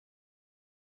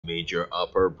Major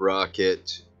upper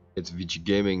bracket. It's VG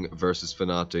Gaming versus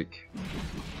FNATIC.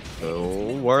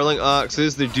 Oh, whirling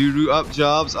axes, they do root up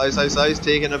jobs. Ice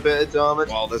taking a bit of damage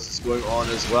while this is going on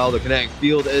as well. The kinetic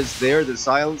field is there. The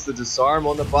silence, the disarm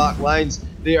on the back lines.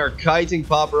 They are kiting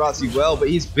Paparazzi well, but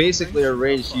he's basically a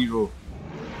ranged hero.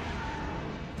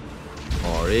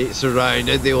 Alright,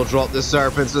 surrounded. They will drop the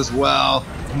serpents as well.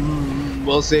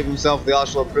 Will save himself the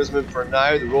Arsenal imprisonment for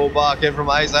now. The roll back in from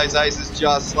Ice is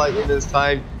just slightly this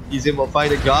time. He's able to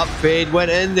find a gap. Fade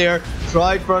went in there,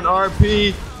 tried for an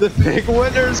RP. The big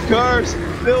winner's curse.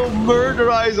 They'll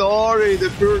murderize Ori. The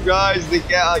poor guys, they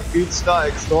get a good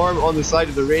static storm on the side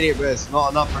of the radiant, but it's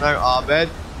not enough for now. Abed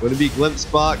going to be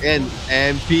glimpsed back in.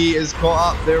 MP is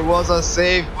caught up. There was a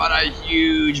save, but a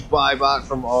huge buyback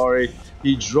from Ori.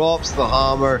 He drops the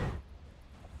hammer.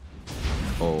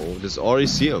 Oh, does Ori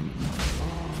see him?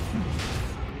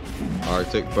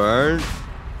 Arctic burn.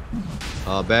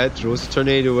 Abed throws the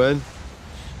tornado in.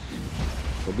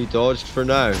 Will be dodged for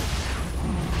now.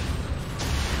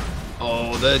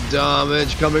 Oh, the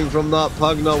damage coming from that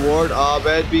Pugna ward.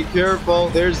 Abed, be careful.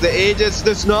 There's the Aegis,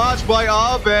 the snatch by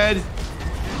Abed.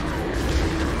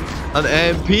 An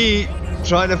MP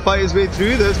trying to fight his way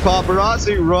through this.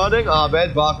 Paparazzi running.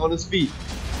 Abed back on his feet.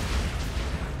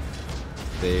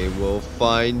 They will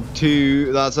find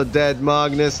two. That's a dead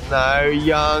Magnus now.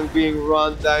 Young being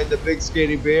run down. The big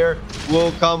scary bear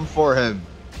will come for him.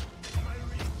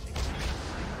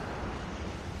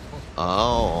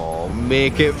 Oh,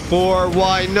 make it 4.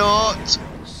 Why not?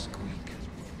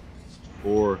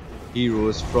 4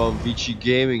 heroes from VG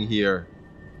Gaming here.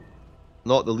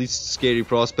 Not the least scary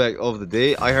prospect of the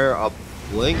day. I heard a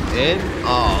blink in.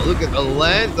 Oh, look at the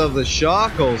length of the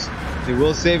shackles. They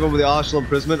will save him with the Arsenal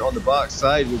imprisonment on the back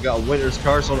side. We've got a Winter's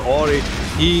Curse on Ori.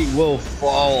 He will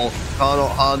fall. Cannot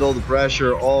handle the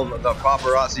pressure of the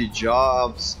Paparazzi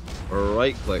jobs.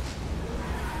 Right click.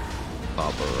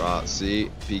 Paparazzi.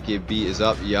 PKB is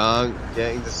up. Yang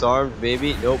getting disarmed.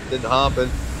 Maybe. Nope, didn't happen.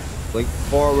 Blink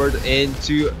forward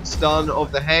into stun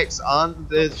of the Hex and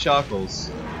the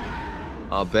shackles.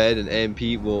 Abed and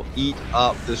MP will eat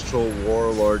up this troll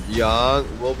warlord.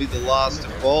 Yang will be the last to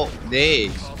fall. Nay,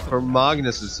 for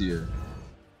Magnus is here.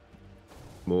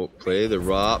 Smoke play, the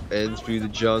wrap in through the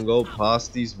jungle,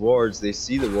 past these wards. They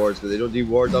see the wards, but they don't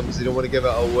de-ward them because they don't want to give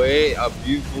it away. A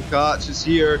beautiful catch is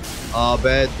here.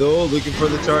 Abed though, looking for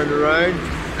the turnaround.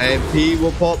 MP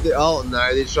will pop the ult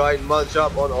now. They try and munch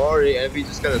up on Ori. MP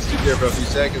just kind of stood there for a few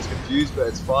seconds confused, but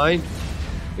it's fine.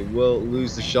 They will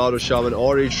lose the Shadow Shaman.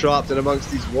 Ori trapped in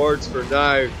amongst these wards for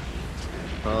now.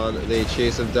 And they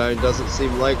chase him down. Doesn't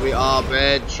seem likely.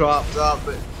 Abed trapped up,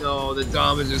 but no, the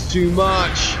damage is too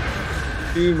much.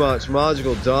 Too much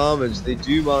magical damage. They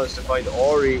do manage to find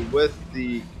Ori with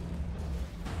the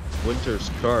Winter's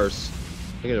Curse.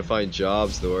 They're going to find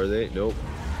jobs though, are they? Nope.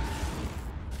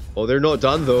 Oh, they're not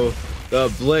done though.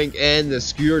 The blink and the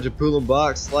skewer to pull him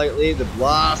back slightly. The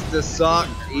blast to suck.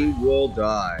 He will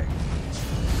die.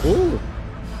 Ooh.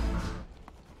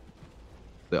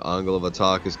 The angle of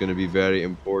attack is going to be very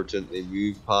important. They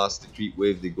move past the creep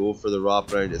wave. They go for the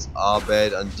wraparound. It's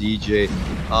Abed and DJ.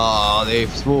 Ah, they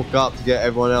smoke up to get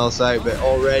everyone else out, but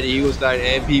already he goes down.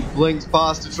 MP blinks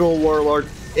past the troll warlord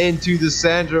into the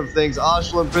center of things.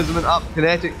 Arsenal imprisonment up.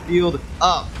 Kinetic field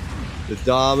up. The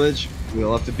damage.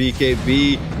 We'll have to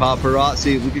BKB.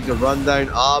 Paparazzi looking to run down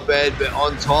Abed, but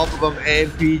on top of him,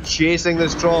 MP chasing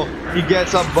this troll. He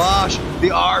gets a bash. The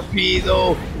RP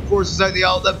though forces out the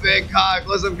ult. The big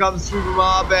cataclysm comes through from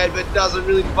Abed, but doesn't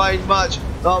really find much.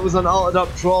 That was an ulted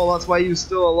up troll. That's why he was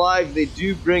still alive. They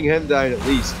do bring him down at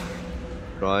least.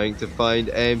 Trying to find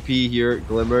MP here.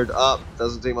 Glimmered up.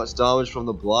 Doesn't take much damage from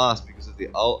the blast because of the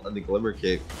ult and the glimmer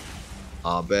cape.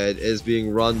 Abed is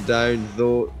being run down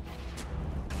though.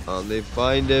 And they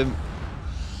find him.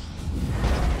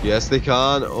 Yes, they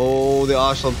can. Oh, the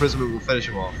Arsenal imprisonment will finish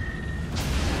him off.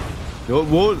 No, it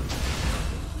won't.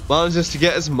 Manages to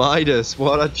get his Midas.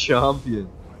 What a champion.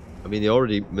 I mean, they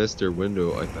already missed their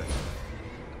window, I think.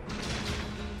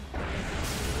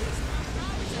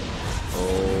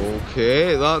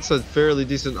 Okay, that's a fairly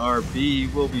decent RP. He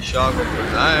will be shackled for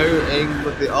now. Ing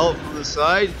with the ult from the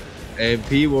side.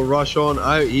 MP will rush on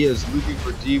out. He is looking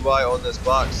for DY on this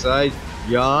back side.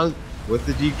 Yang with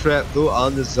the decrep though,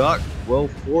 and the Zuck will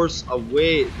force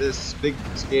away this big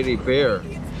scary bear.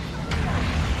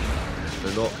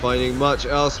 They're not finding much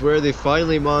elsewhere. They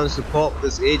finally managed to pop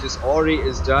this Aegis. Ori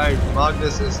is down.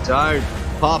 Magnus is down.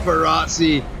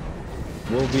 Paparazzi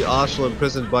will be Arsenal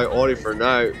imprisoned by Ori for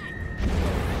now.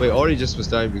 Wait, Ori just was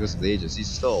down because of the Aegis. He's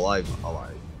still alive.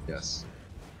 Alive. Yes.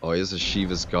 Oh, he has a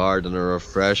Shiva's Guard and a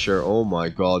refresher. Oh my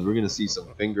god, we're gonna see some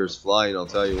fingers flying, I'll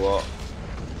tell you what.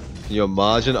 Can you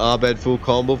imagine Abed full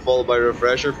combo followed by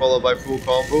refresher followed by full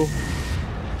combo?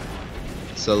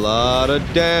 It's a lot of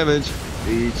damage.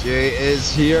 BJ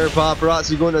is here.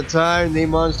 Paparazzi going to town. They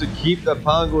managed to keep the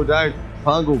Pango down.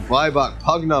 Pango buyback.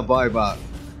 Pugna buyback.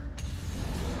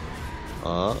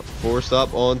 Forced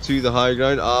up onto the high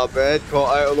ground. Abed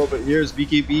caught out a little bit here. Is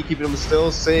BKB keeping him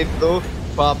still safe though.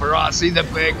 Paparazzi, the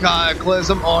big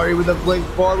cataclysm. Ori with a blink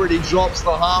forward. He drops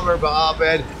the hammer, but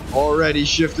Abed already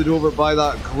shifted over by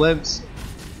that glimpse.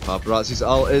 Paparazzi's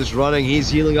ult is running. He's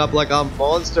healing up like a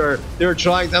monster. They're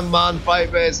trying to man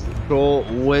fight this. Pro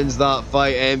wins that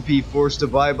fight. MP forced to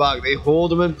buy back. They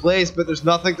hold him in place, but there's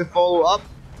nothing to follow up.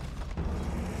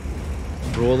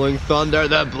 Rolling Thunder,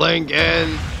 the blink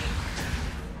in.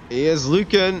 He is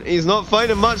looking. He's not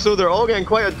finding much, so they're all getting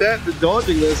quite adept at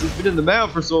dodging this. It's been in the meta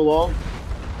for so long.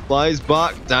 Flies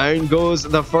back. Down goes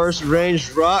the first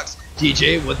ranged Rax.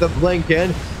 DJ with the blink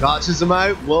in. Catches him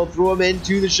out. Will throw him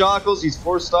into the shackles. He's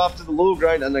forced off to the low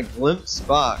ground and a glimpse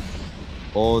back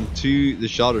onto the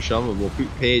Shadow Shaman. Will put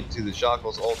paid to the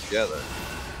shackles altogether.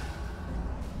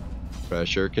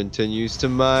 Pressure continues to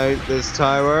mount this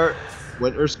tower.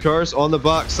 Winter's Curse on the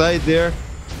backside there.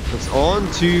 It's on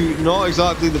to not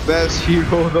exactly the best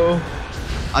hero though.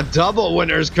 A double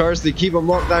Winter's Curse. They keep him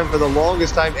locked down for the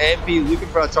longest time. MP looking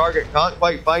for a target. Can't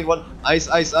quite find one. Ice,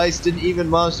 Ice, Ice. Didn't even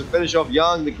manage to finish off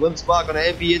Young. The glimpse back on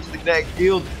MP into the kinetic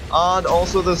field. And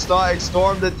also the Static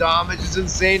Storm. The damage is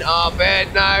insane.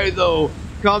 Abed now though.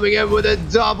 Coming in with a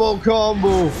double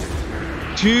combo.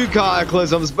 2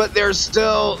 cataclysms, but they're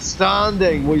still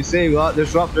standing. We say that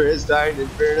Disruptor is down. In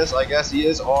fairness, I guess he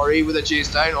is. Ori with a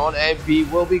chase down on MP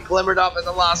will be glimmered up at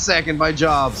the last second by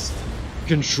Jobs.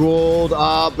 Controlled.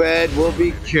 Abed will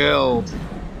be killed.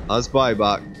 As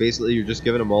buyback. Basically, you're just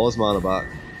giving him all his mana back.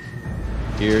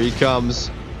 Here he comes.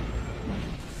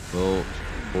 Well,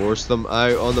 force them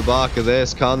out on the back of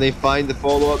this. Can they find the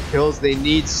follow-up kills? They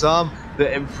need some.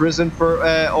 The imprison for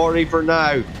Ori for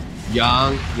now.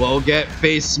 Young will get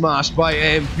face smashed by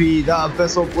MP. That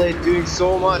Abyssal Blade doing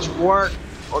so much work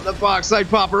on the backside.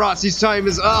 Paparazzi's time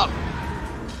is up.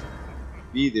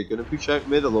 They're going to push out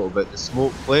mid a little bit. The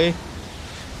smoke play.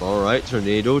 Alright,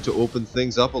 Tornado to open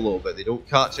things up a little bit. They don't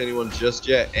catch anyone just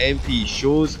yet. MP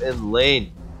shows in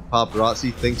lane.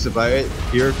 Paparazzi thinks about it.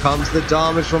 Here comes the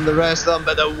damage from the rest of them,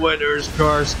 but the Winter's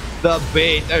Curse, the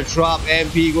bait, the trap.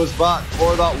 MP goes back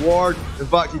for that ward. In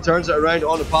fact, he turns it around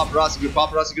onto Paparazzi.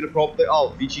 Paparazzi going to probably...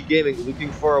 Oh, Vici Gaming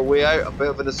looking for a way out, a bit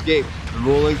of an escape.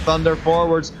 Rolling Thunder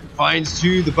forwards, finds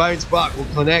 2. The bounce back will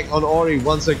connect on Ori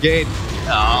once again.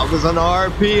 Ah, it was an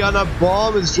RP and a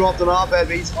bomb is dropped on Abed,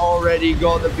 but he's already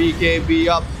got the BKB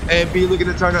up. MP looking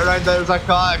to turn it around. There's a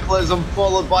Cataclysm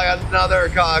followed by another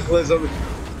Cataclysm.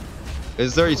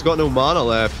 Is there? He's got no mana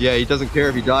left. Yeah, he doesn't care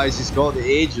if he dies. He's got the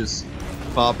Aegis.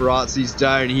 Paparazzi's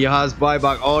down. He has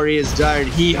buyback. Ori is down.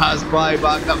 He has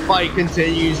buyback. The fight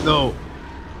continues though.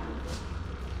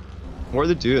 What are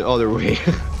they doing? Oh, they're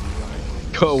waiting.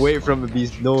 Gotta wait for him to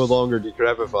be no longer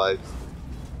decrepified.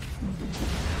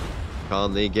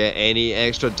 Can they get any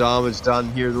extra damage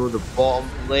done here though? The bottom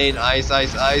lane. Ice,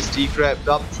 Ice, Ice. Decrept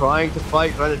up. Trying to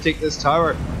fight. Trying to take this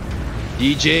tower.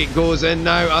 DJ goes in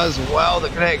now as well. The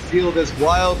kinetic field is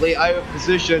wildly out of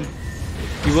position.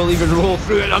 He will even roll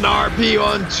through it. An RP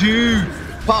on 2.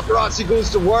 Paparazzi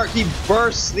goes to work. He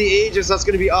bursts the Aegis. That's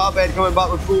going to be Abed coming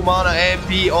back with full mana.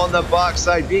 MP on the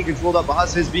backside. Being controlled up, but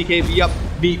has his BKB up.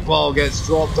 Meatball gets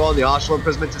dropped on the Astral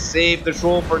Imprisonment to save the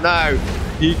troll for now.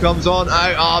 He comes on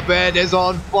out. Abed is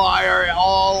on fire.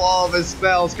 All of his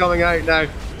spells coming out now.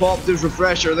 Popped his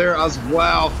refresher there as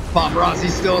well. Paparazzi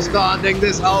still standing.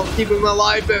 This help keep him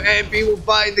alive, but MP will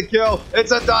find the kill.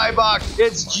 It's a dieback.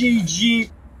 It's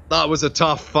GG. That was a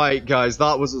tough fight, guys.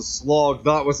 That was a slog.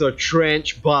 That was a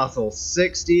trench battle.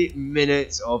 60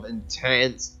 minutes of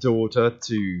intense Dota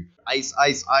 2. Ice,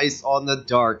 Ice, Ice on the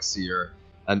Darkseer.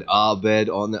 And Abed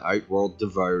on the Outworld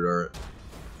Devourer.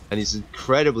 And he's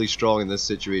incredibly strong in this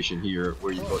situation here,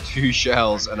 where you've got 2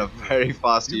 shells and a very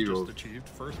fast hero.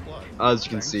 As you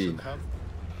can see.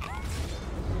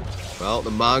 Well,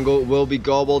 the Mango will be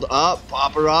gobbled up.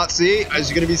 Paparazzi, is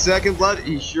he going to be second blood?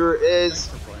 He sure is.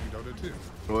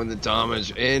 Throwing the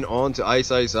damage in onto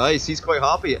Ice, Ice, Ice. He's quite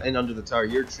happy in under the tower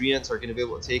here. Treants are going to be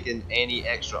able to take in any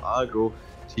extra aggro.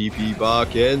 TP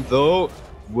back in though.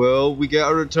 Will we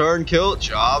get a return kill?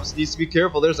 Jobs needs to be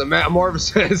careful. There's a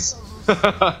Metamorphosis.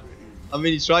 I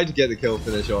mean, he tried to get the kill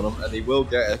finish on him, and he will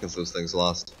get it because those things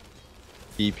last.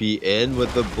 TP in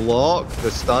with the block.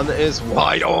 The stun is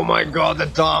wide. Oh my god, the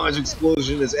damage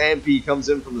explosion as MP comes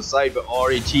in from the side, but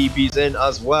Ori TP's in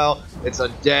as well. It's a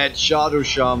dead Shadow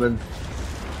Shaman.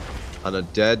 And a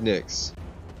dead Nyx.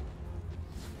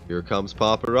 Here comes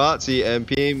Paparazzi.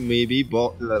 MP maybe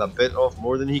bought a bit off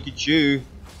more than he could chew.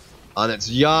 And it's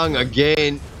Young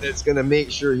again that's going to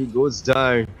make sure he goes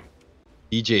down.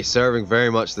 DJ serving very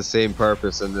much the same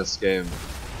purpose in this game.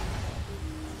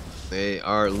 They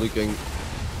are looking...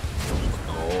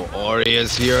 Oh, Ori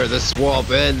is here. The swap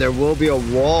in. There will be a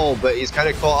wall, but he's kind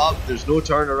of caught up. There's no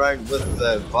turnaround with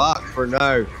the VAC for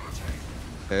now.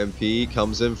 MP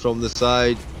comes in from the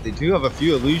side. They do have a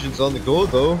few illusions on the go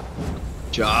though.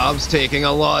 Jobs taking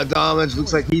a lot of damage.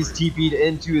 Looks like he's TP'd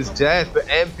into his death, but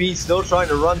MP still trying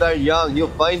to run down Young. You'll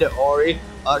find it. Ori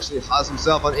actually has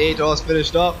himself on ATOS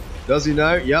finished up. Does he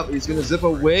now? Yep, he's going to zip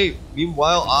away.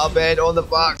 Meanwhile, Abed on the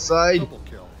backside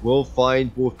will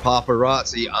find both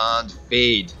Paparazzi and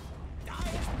Fade.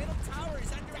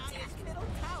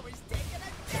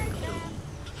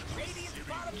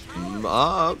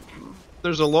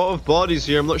 There's a lot of bodies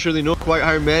here. I'm not sure they know quite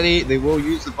how many. They will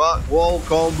use the back wall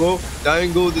combo.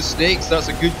 Down go the snakes. That's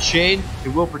a good chain. It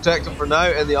will protect him for now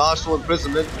in the Arsenal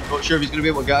imprisonment. Not sure if he's going to be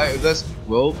able to get out of this.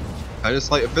 Will kind of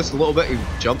slight a fist a little bit. He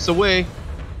jumps away.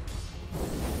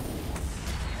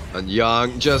 And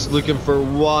Young just looking for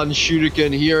one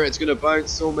shuriken here. It's going to bounce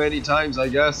so many times, I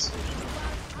guess.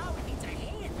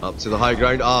 Up to the high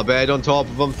ground. Abed on top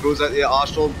of him. Throws out the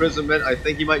Arsenal imprisonment. I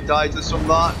think he might die just from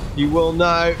that. He will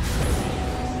now.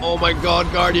 Oh my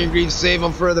god, Guardian Greaves save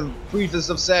him for the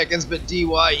briefest of seconds, but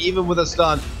DY, even with a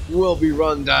stun, will be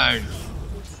run down.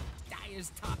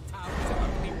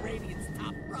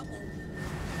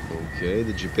 Okay,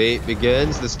 the debate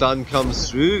begins. The stun comes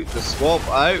through. The swap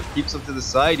out keeps him to the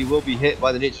side. He will be hit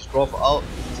by the Nature's Prophet ult.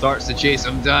 Starts to chase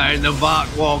him down. The back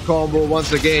wall combo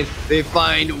once again. They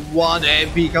find one.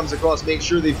 MP comes across. Make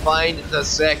sure they find the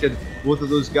second. Both of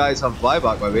those guys have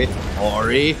buyback, by the way.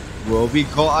 Ori will be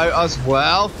caught out as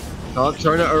well. Can't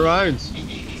turn it around.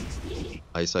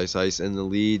 Ice in the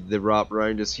lead. The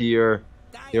wraparound is here.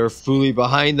 They're fully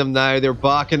behind them now. They're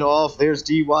backing off. There's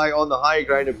DY on the high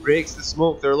ground. It breaks the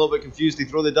smoke. They're a little bit confused. They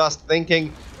throw the dust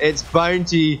thinking it's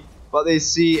Bounty, but they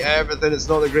see everything. It's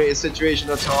not the greatest situation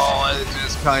at all, and it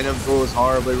just kind of goes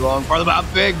horribly wrong. For the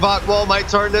big back wall might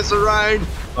turn this around.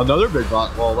 Another big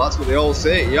back wall, that's what they all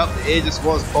say. Yep, the Aegis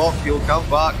was popped. He'll come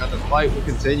back and the fight will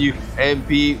continue.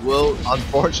 MP will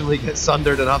unfortunately get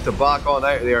sundered and have to back on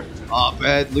out of there.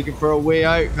 Abed looking for a way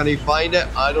out. Can he find it?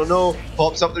 I don't know.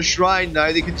 Pops up the shrine.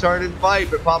 Now they can turn and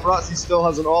fight, but Paparazzi still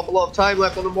has an awful lot of time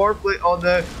left on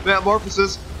the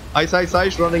Metamorphosis.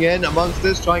 Ice running in amongst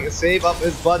this, trying to save up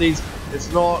his buddies.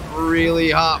 It's not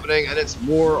really happening, and it's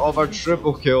more of a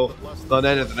triple kill than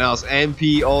anything else.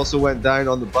 MP also went down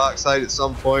on the backside at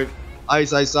some point.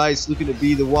 Ice looking to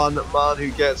be the one man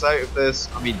who gets out of this.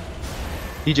 I mean,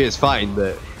 DJ is fine,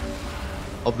 but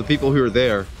of the people who are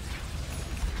there.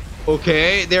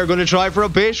 Okay, they're going to try for a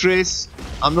base race.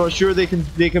 I'm not sure they can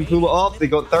pull it off. They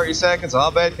got 30 seconds.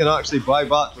 Abed can actually buy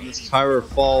back when this tower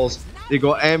falls. They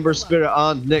got Ember, Spirit,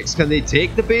 and Nyx. Can they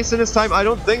take the base in this time? I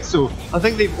don't think so. I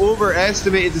think they've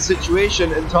overestimated the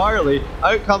situation entirely.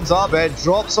 Out comes Abed,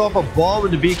 drops off a bomb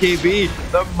into BKB.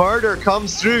 The murder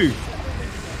comes through.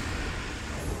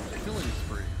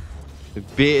 They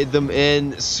baited them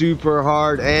in super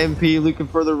hard. MP looking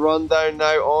for the rundown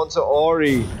now onto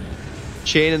Ori.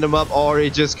 Chaining them up. Ori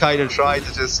just kind of tried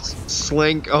to just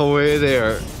slink away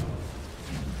there.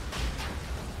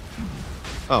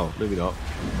 Oh, maybe not.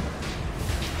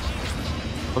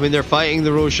 I mean, they're fighting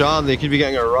the Roshan. They could be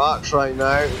getting a Rax right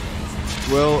now.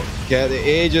 Will get the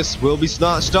Aegis. Will be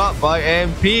snatched up by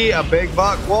MP. A big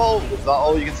back wall. Is that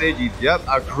all you can say, G? Yep,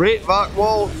 a great back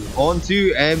wall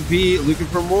onto MP. Looking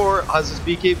for more. Has his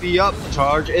BKB up.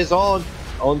 Charge is on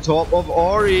top of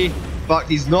Ori. In fact,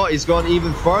 he's not. He's gone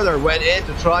even further. Went in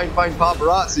to try and find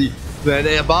Paparazzi. Then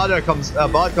Abad comes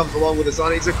along with his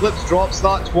Onyx Eclipse. Drops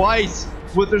that twice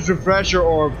with his Refresher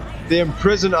Orb. They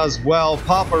imprison as well.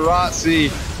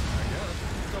 Paparazzi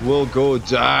will go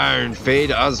down.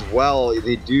 Fade as well.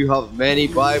 They do have many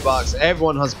buybacks.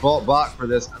 Everyone has bought back for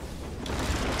this.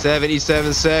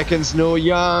 77 seconds. No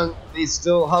Young. They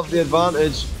still have the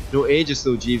advantage. No Aegis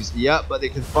though, Jeeves. Yep, but they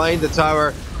can find the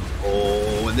tower.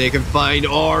 Oh, and they can find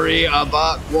Ori. A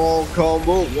back wall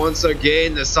combo. Once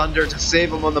again, the Sunder to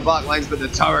save him on the back lines, but the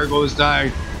tower goes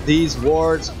down. These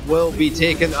wards will be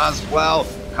taken as well.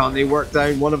 Can they work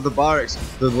down one of the barracks?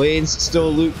 The lanes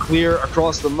still look clear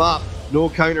across the map. No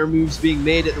counter moves being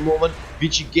made at the moment.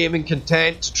 Vici Gaming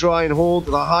content to try and hold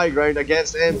the high ground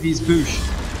against MP's push.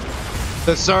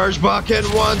 The surge back in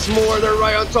once more. They're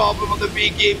right on top of the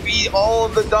BKB. All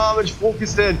of the damage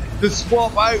focused in. The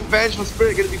swap out. Vengeful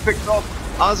Spirit going to be picked off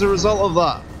as a result of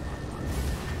that.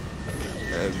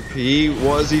 MP,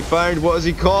 what has he found? What has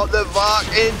he caught? The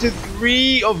VAC into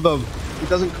 3 of them. He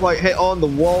doesn't quite hit on the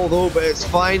wall though, but it's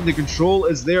fine. The control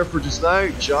is there for just now.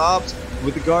 Jobs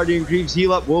with the Guardian Greaves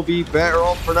heal up will be better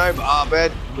off for now, but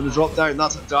Abed going to drop down.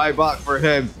 That's a dieback for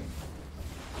him.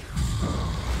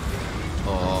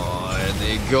 Oh, and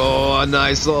they go. A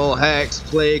nice little hex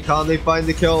play. Can they find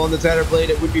the kill on the Terrorblade?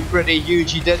 It would be pretty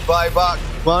huge. He did buy back.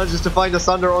 Manages to find a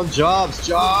Sunder on Jobs.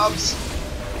 Jobs.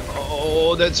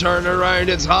 Oh, the turnaround.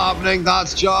 It's happening.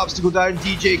 That's Jobs to go down.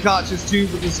 DJ catches 2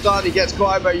 with the stun. He gets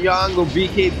caught by Yang. Will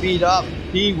BK beat up.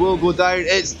 He will go down.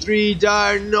 It's 3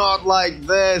 down. Not like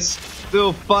this.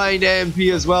 They'll find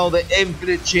MP as well. The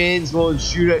infinite chains will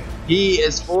ensure it. He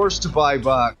is forced to buy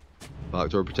back.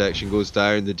 Backdoor protection goes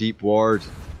down. The deep ward.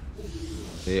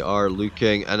 They are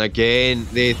looking, and again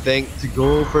they think to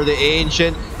go for the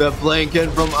ancient. The blinking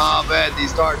from Abed. They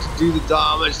start to do the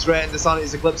damage. Threaten the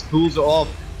Sanity's Eclipse, pulls it off.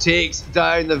 Takes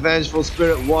down the Vengeful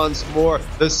Spirit once more.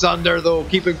 The Sunder though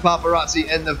keeping Paparazzi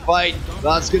in the fight.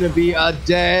 That's going to be a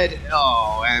dead.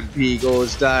 Oh, MP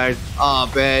goes down.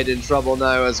 Abed in trouble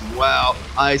now as well.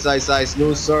 Ice, ice, ice.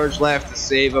 No Surge left to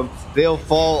save him. They'll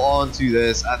fall onto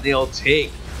this and they'll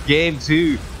take game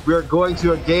 2. We're going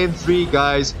to a game 3,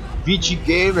 guys. Vici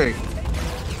Gaming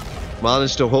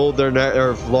managed to hold their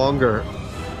nerve longer.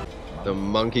 The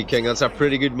Monkey King. That's a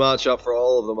pretty good matchup for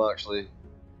all of them actually.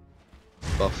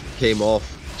 Buff came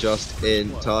off just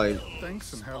in time.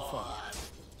 Thanks and have fun.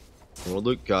 Well,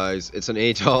 look, guys, it's an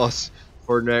ATOS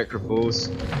for Necrophos.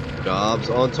 Jobs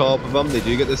on top of him. They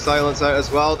do get the silence out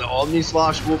as well. The Omni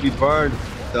Slash will be burned.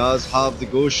 Does have the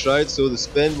Ghost Shroud, so the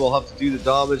spin will have to do the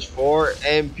damage for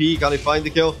MP. Can he find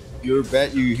the kill? You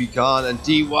bet you he can. And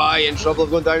DY in trouble of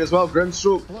going down as well.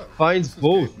 Grimstroke finds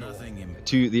both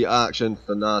to the action.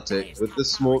 FNATIC with the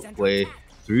smoke play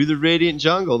through the Radiant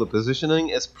jungle. The positioning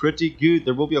is pretty good.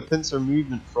 There will be a pincer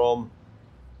movement from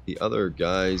the other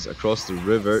guys across the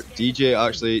river. DJ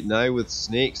actually now with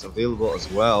snakes available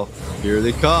as well. Here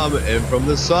they come in from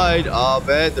the side.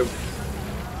 Abed, the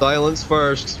silence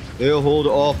first. They'll hold it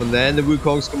off, and then the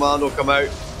Wukong's command will come out.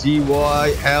 DY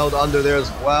held under there as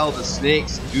well. The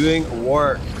snakes doing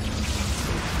work.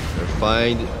 They're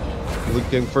fine.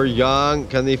 Looking for Yang.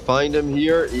 Can they find him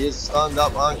here? He is stunned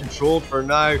up and controlled for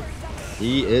now.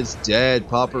 He is dead.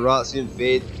 Paparazzi and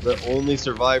Fade, the only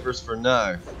survivors for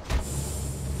now.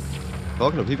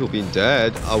 Talking of people being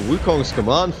dead, a Wukong's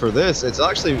command for this. It's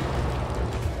actually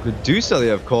Medusa they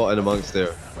have caught in amongst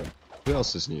there. Who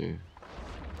else is new?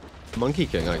 Monkey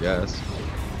King, I guess.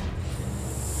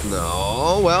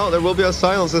 No, well, there will be a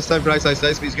silence this time for Ice Ice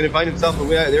Ice, but he's going to find himself a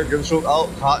way out there. Grimstroke out,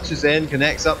 patches in,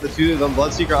 connects up the two of them.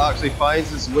 Bloodseeker actually finds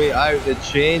his way out. The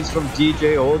chains from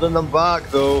DJ holding them back,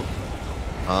 though.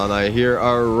 And I hear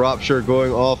our Rapture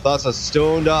going off. That's a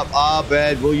stoned up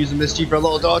Abed. We'll use a Mischief for a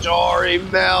little dodge. Or he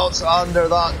melts under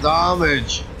that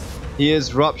damage. He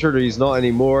is Ruptured, or he's not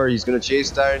anymore. He's going to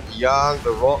chase down Yang.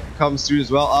 The rock comes through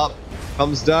as well. Up.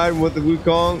 Comes down with the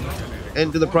Wukong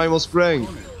into the Primal Spring.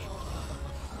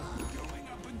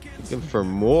 Looking for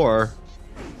more.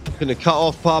 Gonna cut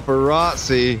off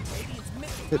Paparazzi.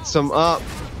 Hits him up.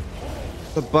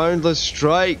 The Boundless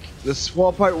Strike. The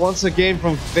swap out once again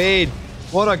from Fade.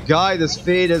 What a guy this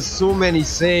Fade has. So many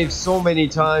saves, so many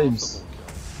times.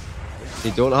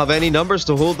 They don't have any numbers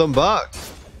to hold them back.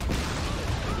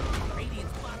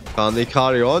 Can they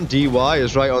carry on? DY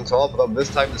is right on top of them. This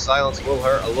time the silence will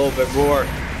hurt a little bit more.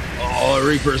 Oh,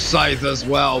 Reaper's Scythe as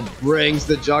well brings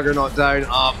the Juggernaut down.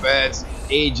 Abed's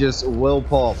Aegis will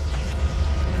pop.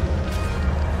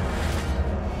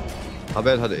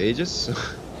 Abed had Aegis.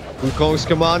 Wukong's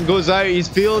command goes out. He's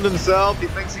feeling himself. He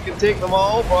thinks he can take them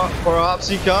all, but perhaps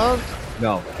he can't.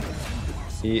 No.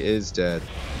 He is dead.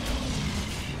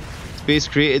 Space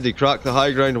created, they crack the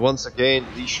high ground once again.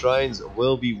 These shrines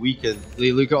will be weakened.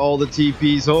 They look at all the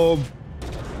TPs home.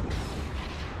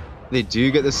 They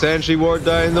do get the sentry ward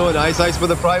down though, and Ice Ice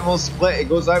with a primal split. It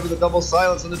goes out with a double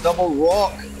silence and a double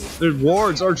rock. The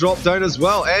wards are dropped down as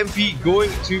well. MP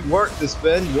going to work the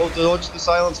spin. Will dodge the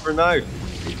silence for now.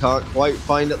 They can't quite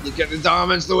find it. Look at the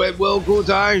damage though, it will go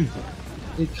down.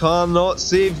 They cannot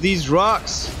save these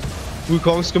racks.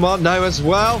 Wukong's command now as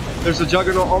well. There's a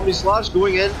Juggernaut Omni Slash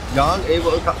going in. Yang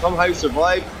able to somehow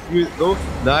survive through it though.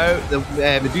 Now the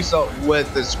Medusa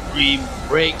with the Scream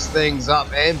breaks things up.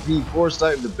 MP forced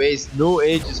out of the base. No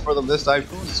Aegis for them this time.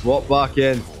 Swap back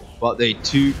in, but they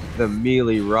took the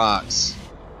melee racks.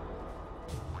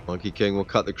 Monkey King will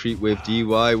cut the creep wave.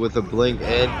 DY with a blink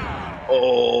in.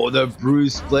 Oh, the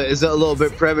bruise split. Is it a little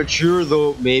bit premature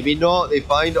though? Maybe not. They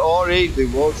find Ori. They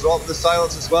will drop the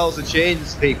silence as well as the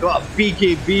chains. They got a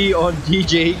BKB on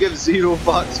DJ. He gives 0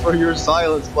 fucks for your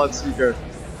silence, Bloodseeker.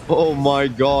 Oh my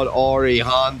god, Ori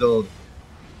handled.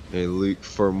 They look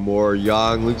for more.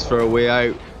 Yang looks for a way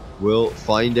out. Will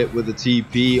find it with the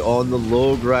TP on the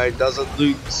low ground. Doesn't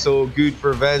look so good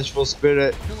for Vengeful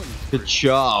Spirit.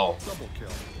 Ka-chow.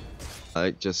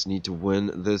 I just need to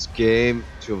win this game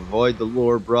to avoid the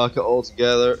lower bracket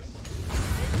altogether.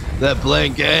 The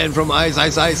blink in from Ice.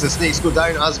 The snakes go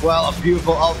down as well. A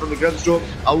beautiful ult from the Grimstroke.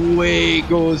 Away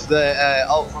goes the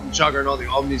ult from Juggernaut. The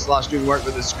Omni Slash doing work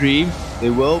with the Scream.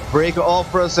 They will break it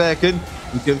off for a second.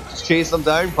 We can chase them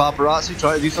down. Paparazzi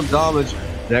trying to do some damage.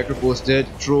 Necropos did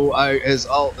throw out his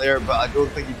ult there, but I don't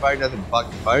think he found anything. In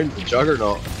fact, he found the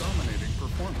Juggernaut.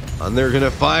 And they're going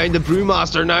to find the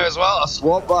Brewmaster now as well. A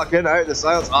swap back in out of the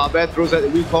silence. Abed throws out the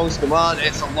Wukong's command.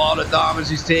 It's a lot of damage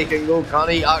he's taking though. Can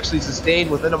he actually sustain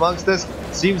within amongst this?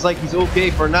 Seems like he's okay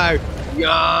for now.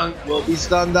 Yang will be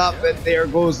stunned up, and there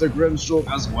goes the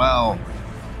Grimstroke as well.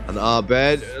 And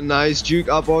Abed, nice juke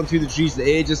up onto the trees. The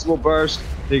Aegis will burst.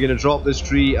 They're going to drop this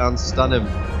tree and stun him.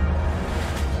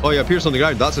 Oh, he appears on the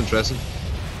ground. That's interesting.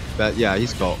 But yeah,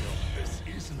 he's caught.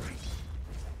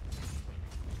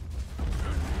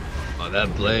 Oh,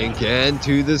 that blink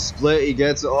into the split. He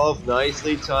gets it off.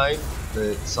 Nicely timed.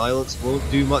 The silence won't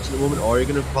do much at the moment. Or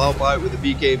you're going to pop out with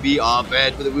the BKB.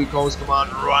 Abed with the Wukong's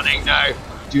command running now.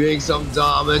 Doing some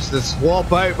damage. The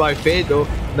swap out by Fade though.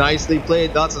 Nicely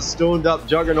played. That's a stoned up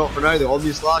Juggernaut for now. The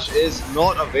Omni Slash is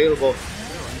not available.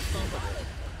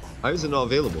 How is it not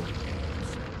available?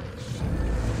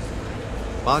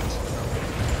 What?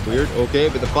 Weird. Okay,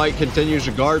 but the fight continues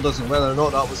regardless of whether or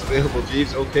not that was available,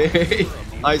 Jeeves. Okay.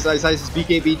 Ice. His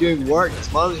BKB doing work.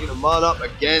 It's managing to man up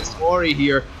against Ori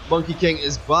here. Monkey King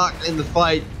is back in the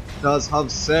fight. Does have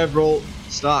several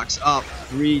stacks up.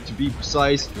 3 to be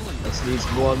precise. This needs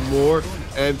one more.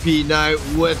 MP now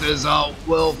with his ult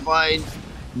will find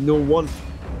no one.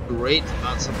 Great,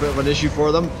 that's a bit of an issue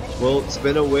for them. Will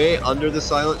spin away under the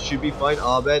silence, should be fine.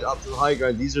 Abed up to the high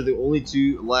ground. These are the only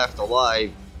 2 left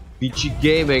alive. Beachy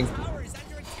Gaming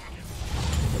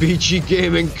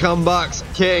comebacks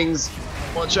kings.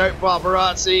 Watch out,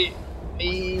 Paparazzi.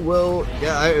 He will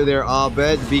get out of there.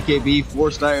 Abed, BKB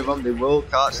forced out of him. They will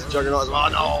catch the Juggernaut. Oh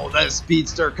no, the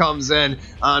Speedster comes in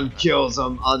and kills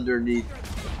him underneath.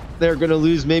 They're going to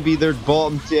lose maybe their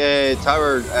bottom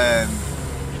tower.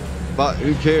 But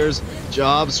who cares?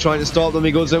 Jobs trying to stop them.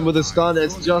 He goes in with a stun.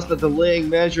 It's just a delaying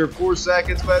measure. 4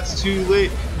 seconds, but it's too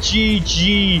late.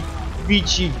 GG.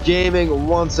 Beachy Gaming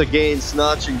once again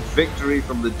snatching victory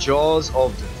from the jaws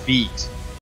of defeat.